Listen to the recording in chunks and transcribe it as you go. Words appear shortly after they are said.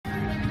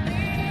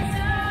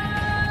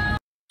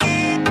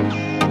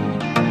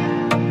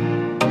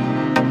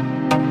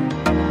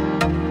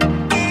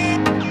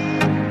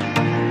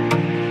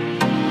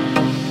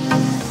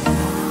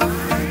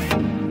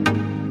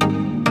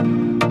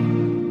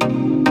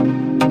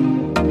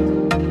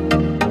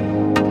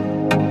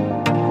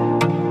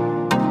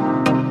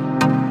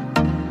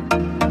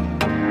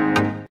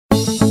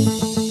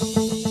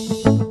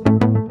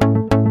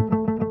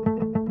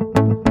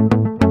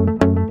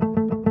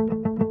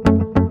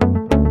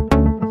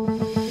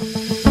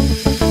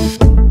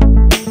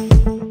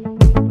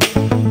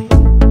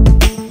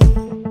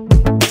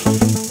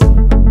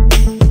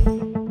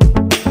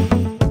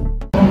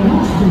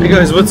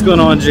guys, what's going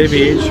on?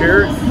 JBH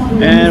here,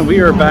 and we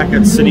are back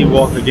at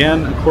CityWalk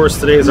again. Of course,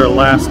 today is our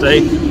last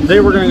day. Today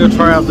we're going to go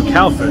try out the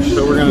Cowfish,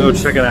 so we're going to go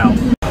check it out.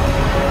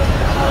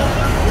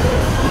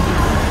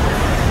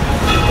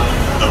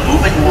 The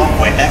moving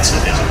walkway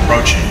exit is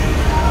approaching.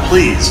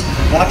 Please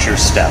watch your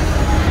step.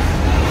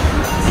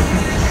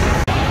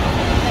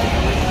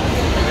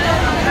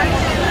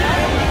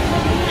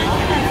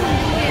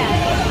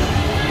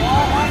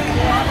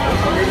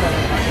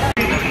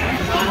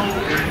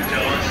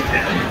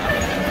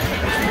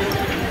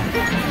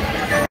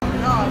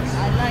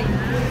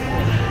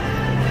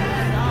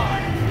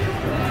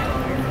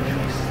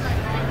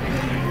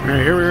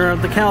 Alright, here we are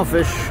at the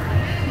Cowfish.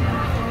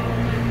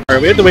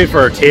 Alright, we had to wait for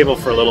our table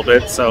for a little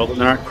bit, so they're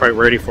not quite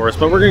ready for us,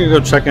 but we're going to go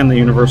check in the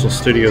Universal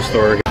Studio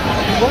store. Of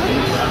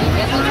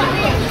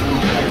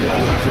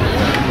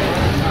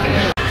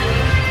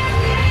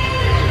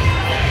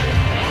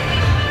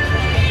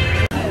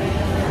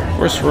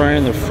course, right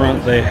in the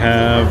front they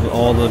have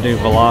all the new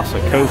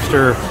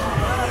Velocicoaster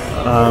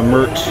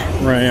merch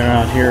right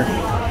around here.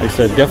 Like I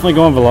said, definitely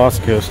go on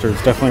Velocicoaster.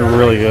 It's definitely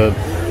really good.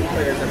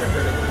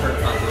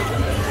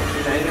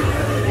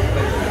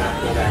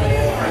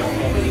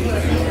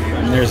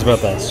 And there's about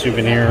that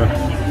souvenir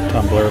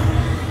tumbler.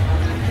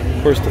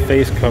 Of course, the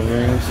face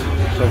coverings.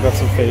 So I've got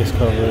some face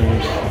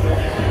coverings.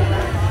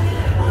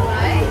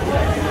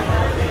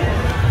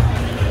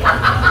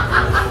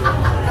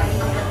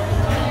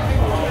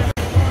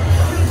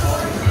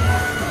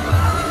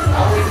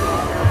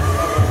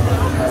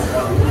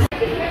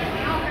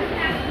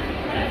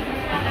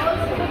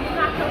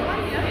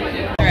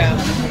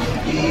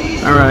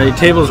 Alright,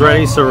 table's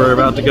ready, so we're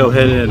about to go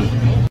ahead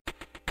and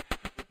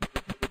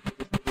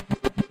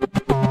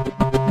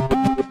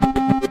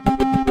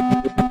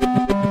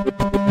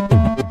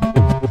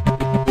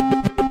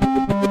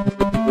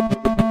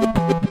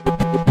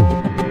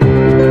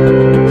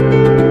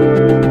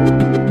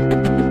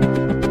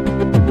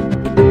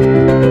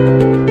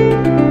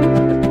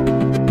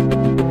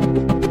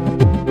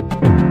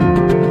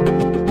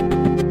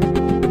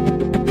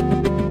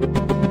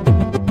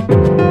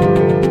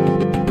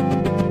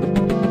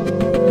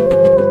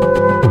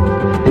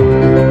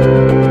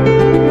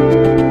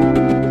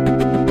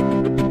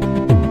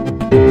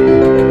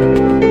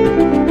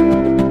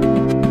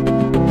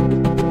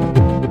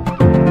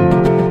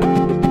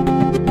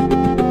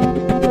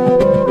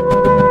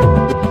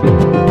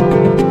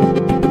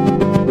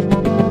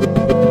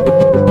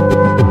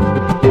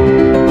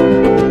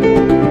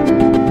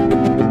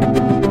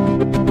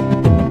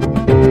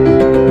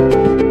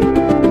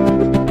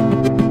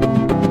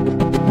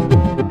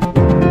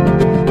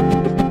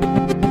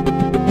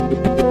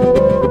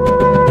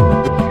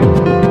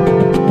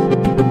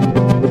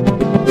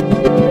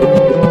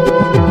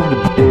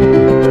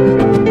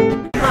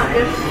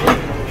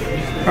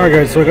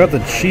Alright guys, so I got the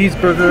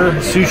cheeseburger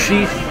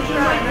sushi.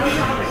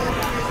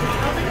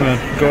 I'm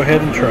gonna go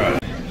ahead and try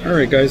it.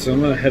 Alright guys, so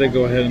I'm gonna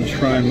go ahead and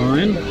try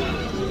mine.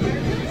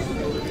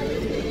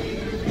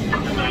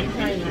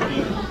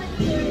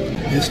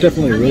 It's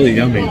definitely really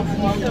yummy.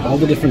 All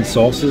the different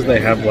sauces they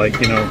have,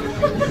 like, you know,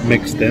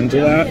 mixed into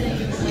that.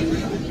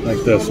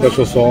 Like the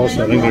special sauce,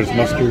 I think there's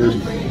mustard,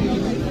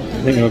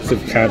 I think it looks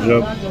like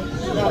ketchup.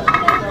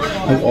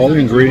 Like all the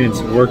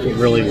ingredients work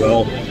really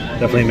well.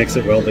 Definitely mix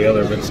it well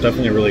together, but it's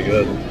definitely really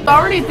good. I'm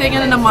already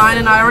thinking into mine,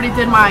 and I already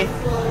did my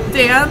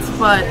dance,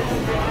 but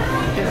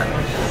yeah.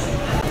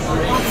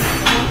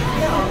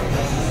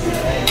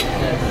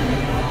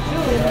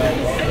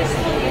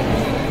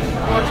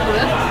 What's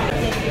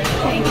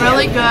good?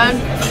 Really good.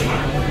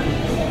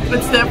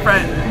 It's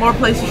different. More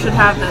places should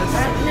have this.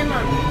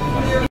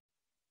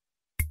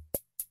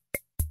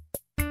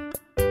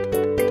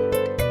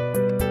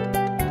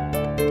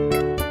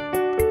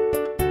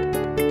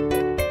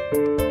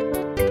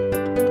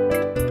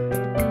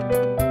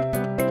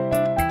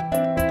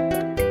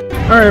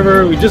 Alright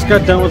everyone, we just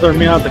got done with our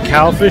meal at the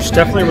Cowfish.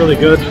 Definitely really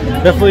good.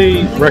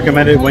 Definitely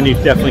recommend it when you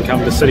definitely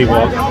come to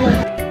CityWalk.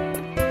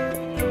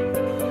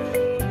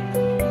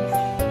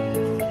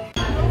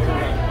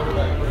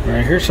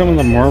 Alright, here's some of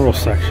the Marvel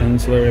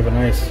sections. So there we have a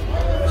nice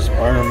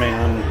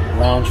Spider-Man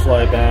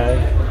Loungefly bag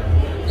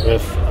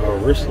with a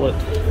wristlet.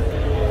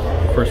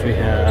 Of course we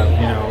have,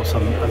 you know,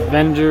 some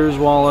Avengers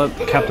wallet,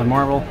 Captain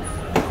Marvel.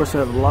 Of course we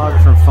have a lot of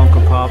different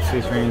Funko Pops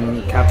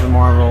featuring Captain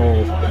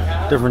Marvel,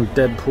 different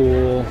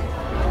Deadpool.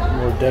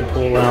 More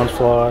Deadpool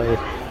Loungefly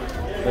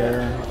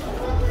there.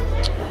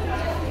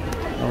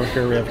 Over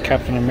here we have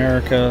Captain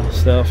America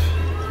stuff.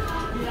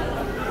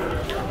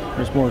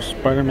 There's more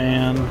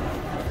Spider-Man.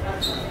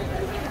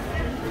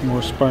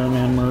 More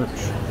Spider-Man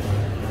merch.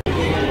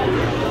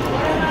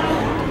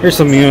 Here's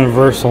some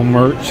Universal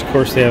merch. Of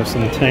course they have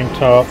some tank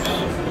tops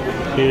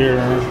here.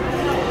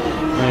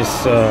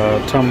 Nice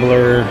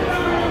tumbler.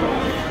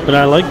 But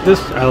I like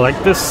this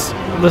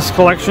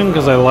collection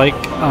because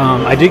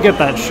I did get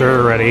that shirt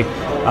already.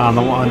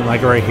 The one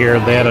like right here,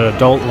 they had an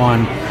adult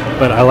one,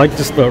 but I like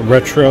just the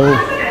retro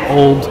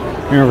old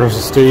Universal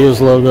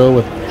Studios logo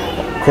with,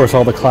 of course,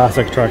 all the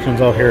classic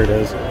attractions. Oh, here it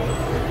is.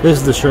 This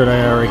is the shirt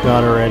I already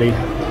got already.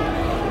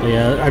 But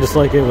yeah, I just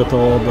like it with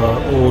all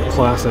the old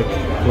classic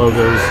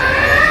logos.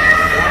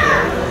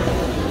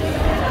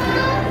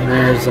 And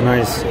there's a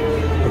nice,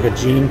 like a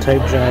jean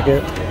type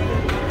jacket.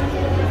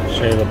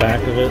 Show you the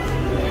back of it.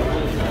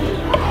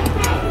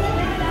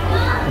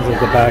 There's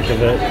the back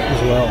of it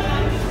as well.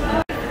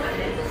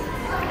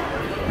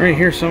 Right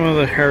here's some of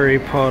the Harry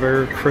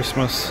Potter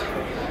Christmas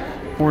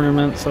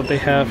ornaments that they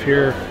have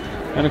here.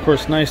 And of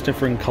course, nice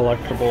different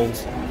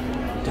collectibles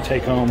to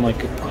take home,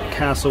 like a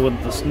castle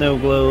with the snow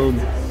globe,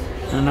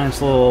 and a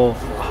nice little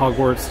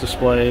Hogwarts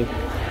display,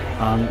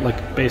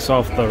 like based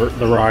off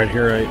the ride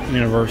here at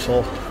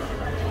Universal.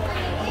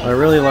 I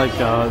really like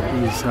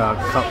these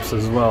cups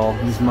as well,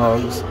 these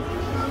mugs.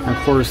 And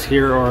of course,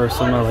 here are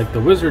some of like the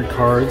wizard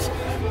cards.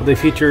 But they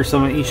feature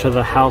some of each of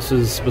the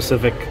house's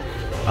specific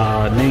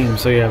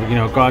names. So you have, you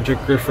know, Godric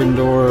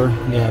Gryffindor,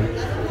 you have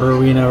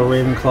Rowena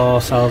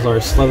Ravenclaw, Salazar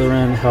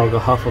Slytherin, Helga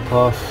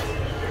Hufflepuff,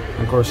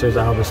 and of course there's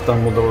Albus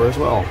Dumbledore as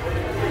well.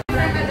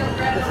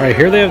 Alright,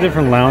 here they have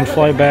different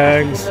Loungefly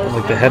bags,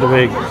 like the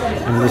Hedwig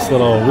and this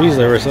little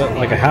Weasley, it's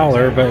like a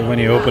howler, but when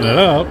you open it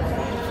up,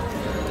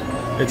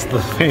 it's the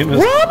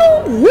famous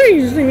Ronald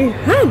Weasley,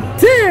 how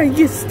dare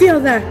you steal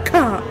that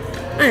car?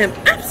 I am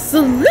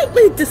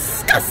absolutely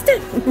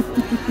disgusted!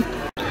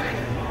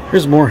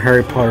 Here's more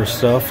Harry Potter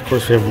stuff. Of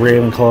course we have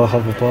Ravenclaw,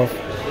 Hufflepuff.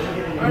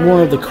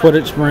 More of the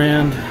Quidditch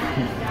brand.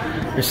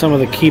 Here's some of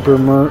the Keeper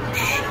merch.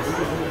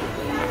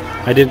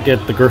 I did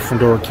get the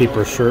Gryffindor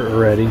Keeper shirt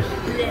already.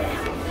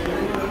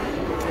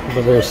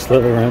 But there's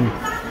Slytherin.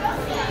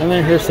 And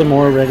then here's some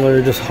more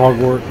regular just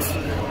Hogwarts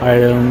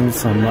items.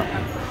 Some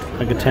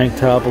like a tank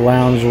top,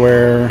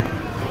 loungewear.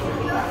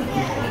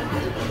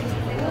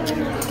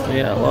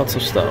 Yeah, lots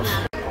of stuff.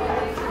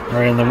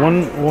 Alright, and the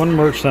one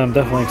merch that I'm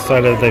definitely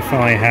excited they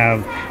finally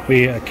have.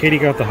 Katie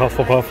got the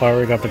Hufflepuff, I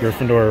already got the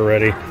Gryffindor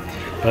already.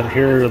 But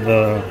here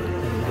are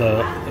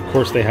of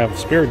course they have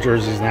spirit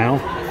jerseys now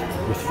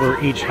for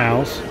each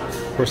house.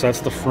 Of course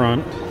that's the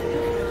front.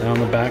 And on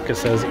the back it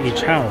says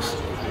each house.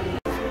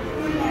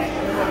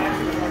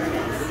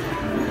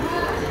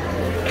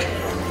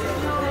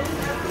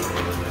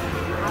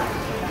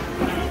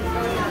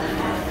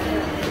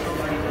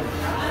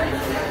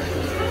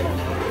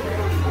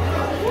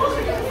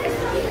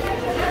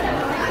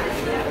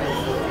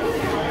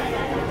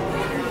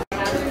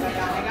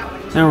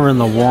 Now we're in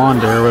the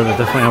wand area where they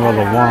definitely have all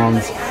the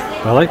wands.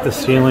 I like the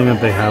ceiling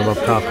that they have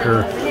up top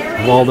here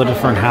of all the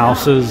different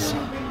houses.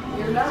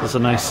 It's a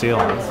nice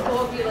ceiling.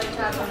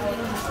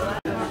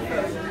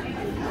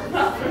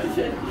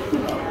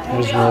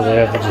 Here's where they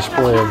have the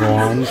display of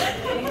wands.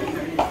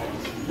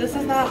 This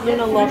is not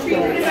Luna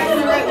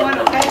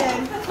Lovegood.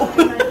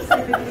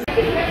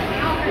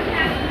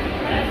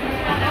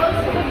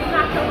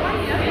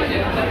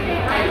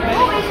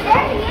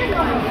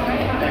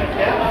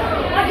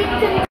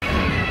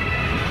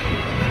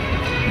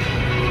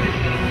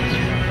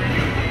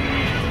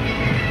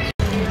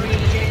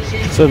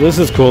 So this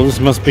is cool. This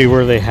must be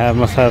where they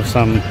must have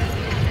some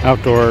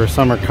outdoor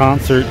summer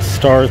concerts,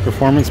 stars,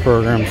 performance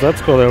programs.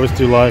 That's cool. They always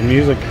do live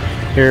music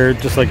here,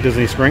 just like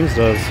Disney Springs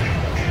does.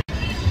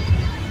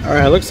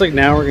 Alright, looks like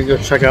now we're going to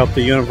go check out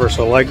the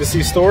Universal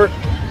Legacy store.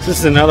 This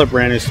is another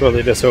brand new store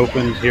they just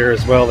opened here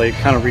as well. They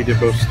kind of redid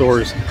both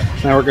stores.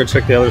 Now we're going to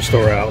check the other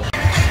store out.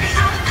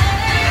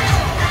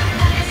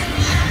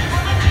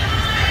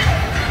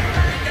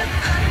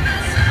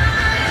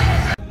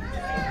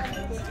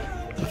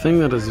 The thing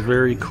that is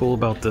very cool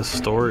about this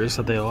store is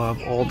that they all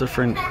have all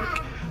different,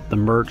 the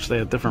merch, they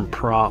have different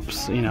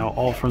props, you know,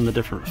 all from the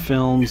different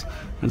films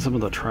and some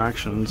of the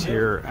attractions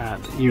here at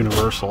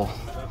Universal.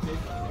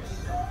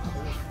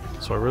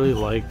 So I really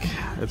like,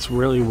 it's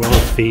really well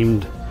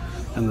themed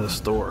in this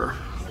store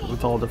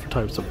with all different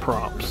types of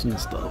props and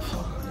stuff.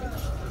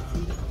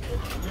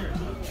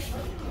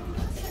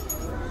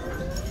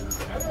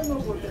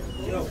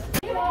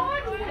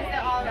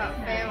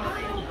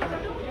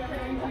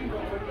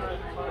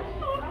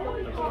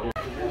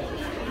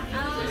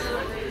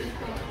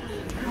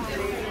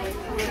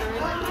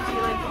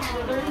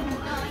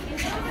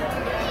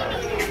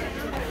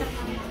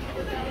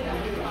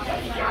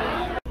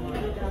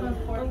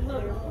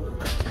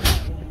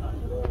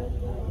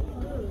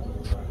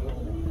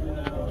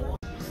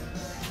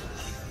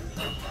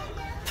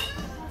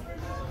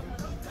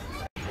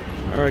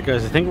 Alright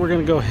guys, I think we're going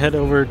to go head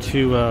over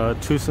to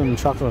Tucson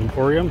Chocolate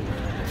Emporium,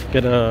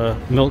 get a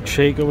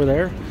milkshake over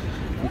there,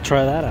 and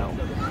try that out.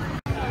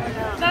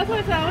 That's what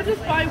I said. I would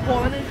just buy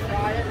one and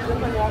try it, and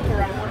then like walk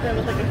around with it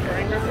with like a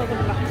drink or something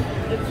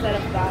instead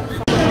of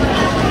that.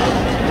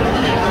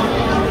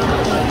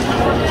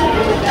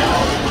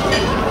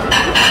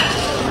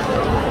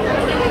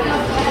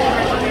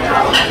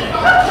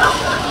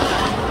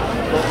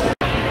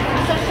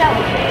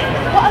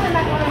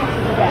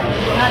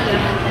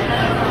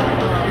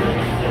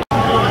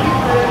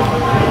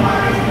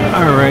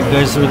 Alright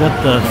guys, so we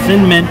got the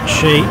Thin Mint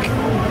Shake.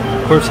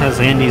 Of course has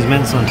Andy's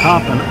Mints on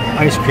top and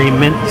ice cream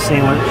mint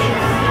sandwich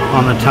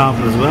on the top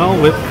as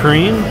well. Whipped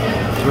cream.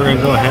 So we're going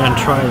to go ahead and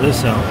try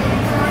this out.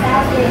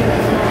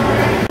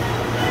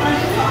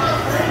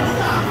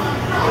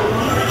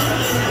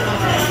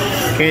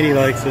 Katie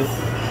likes it.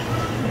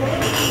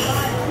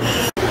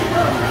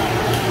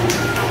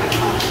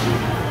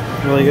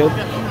 Really good.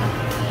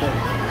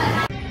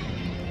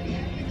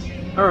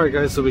 Alright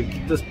guys, so we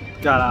just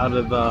got out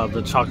of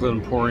the chocolate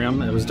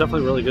emporium. It was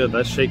definitely really good.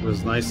 That shake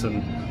was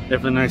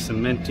definitely nice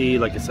and minty.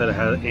 Like I said, it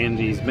had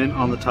Andy's mint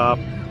on the top,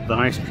 the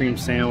ice cream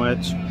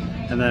sandwich,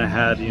 and then it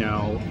had, you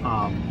know,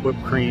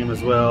 whipped cream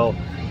as well.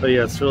 But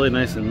yeah, it's really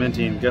nice and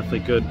minty and definitely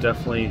good.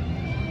 Definitely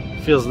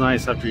feels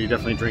nice after you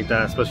definitely drink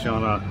that, especially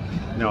on a,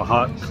 you know,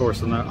 hot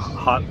course in a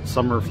hot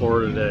summer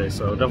Florida day.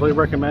 So definitely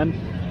recommend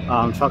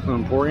Chocolate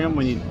Emporium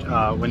when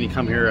you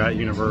come here at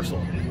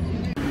Universal.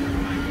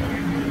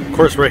 Of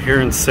course, right here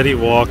in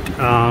CityWalk,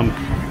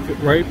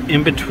 right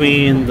in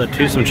between the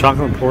Twosome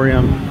Chocolate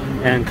Emporium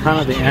and kind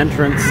of the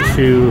entrance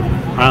to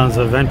Islands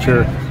of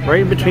Adventure,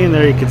 right in between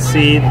there, you can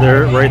see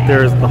there, right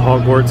there is the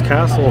Hogwarts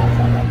Castle.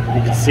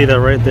 You can see that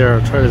right there.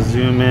 I'll try to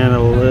zoom in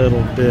a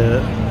little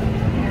bit.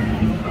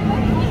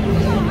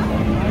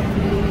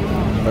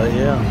 But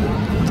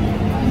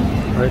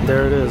yeah, right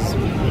there it is.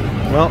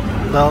 Well,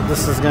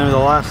 this is going to be the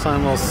last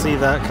time we'll see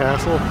that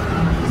castle.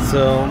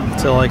 So,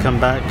 until I come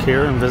back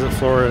here and visit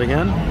Florida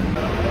again.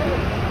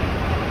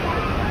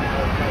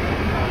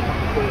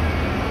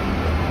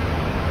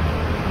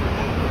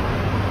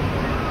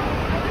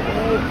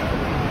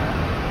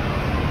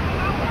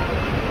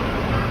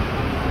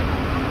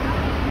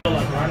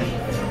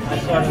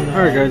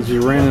 Alright guys, we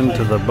ran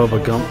into the Bubba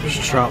Gump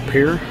shop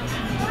here.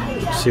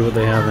 See what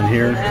they have in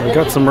here. We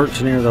got some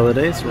merch in here the other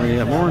day, so we're going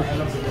to get more.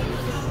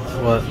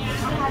 What?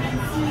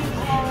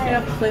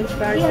 Yeah, clinch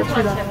bags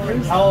for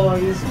 $2. Oh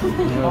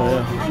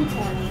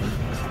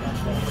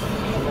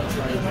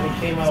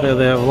yeah. So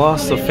they have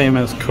lots of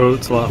famous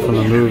quotes, a lot from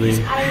the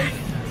movie.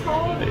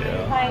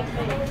 Yeah.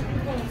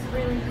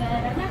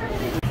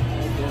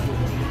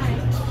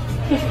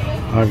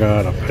 I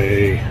gotta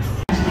pay.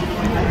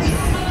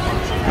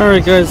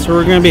 Alright guys, so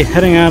we're going to be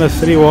heading out of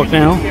CityWalk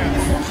now.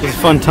 It's a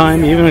fun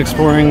time, even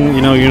exploring,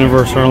 you know,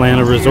 Universal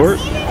Orlando Resort.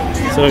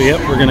 So yep,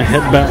 we're going to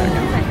head back.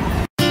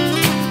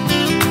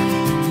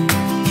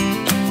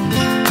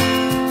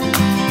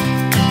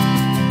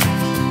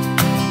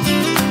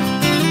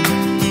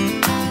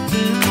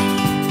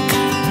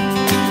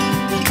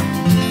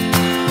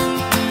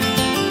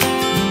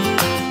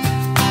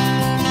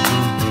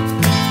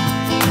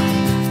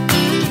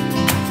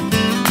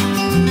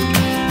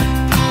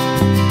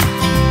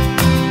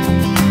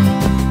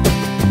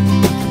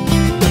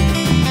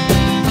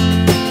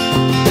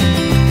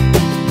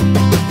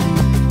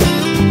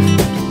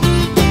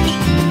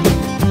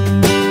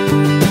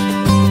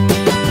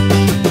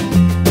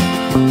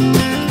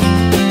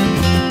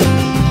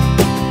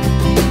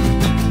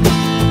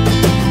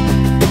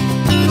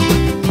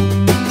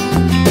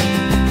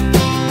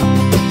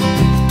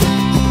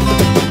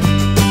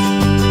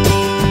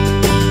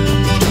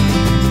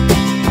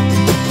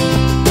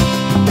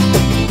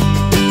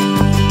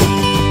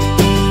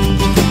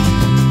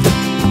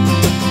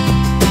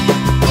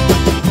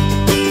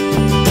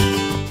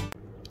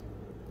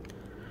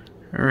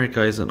 Alright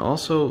guys, and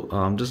also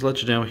just to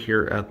let you know,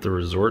 here at the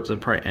resorts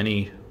and probably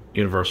any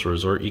Universal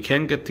Resort, you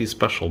can get these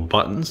special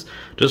buttons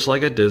just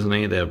like at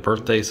Disney. They have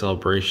birthday,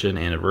 celebration,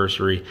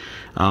 anniversary.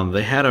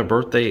 They had a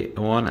birthday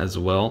one as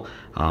well.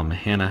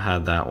 Hannah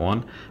had that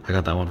one. I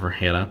got that one for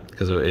Hannah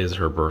because it is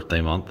her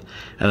birthday month.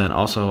 And then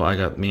also I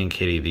got me and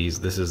Katie these.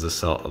 This is the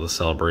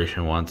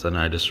celebration ones, and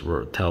I just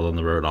tell them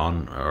the road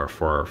on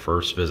for our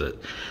first visit.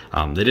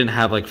 They didn't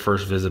have like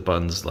first visit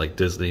buttons like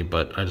Disney,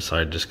 but I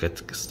decided to just get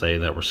to say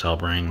that we're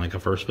celebrating like a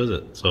first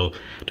visit. So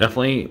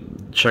definitely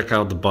check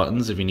out the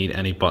buttons if you need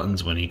any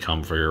buttons when you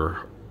come for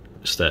your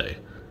stay.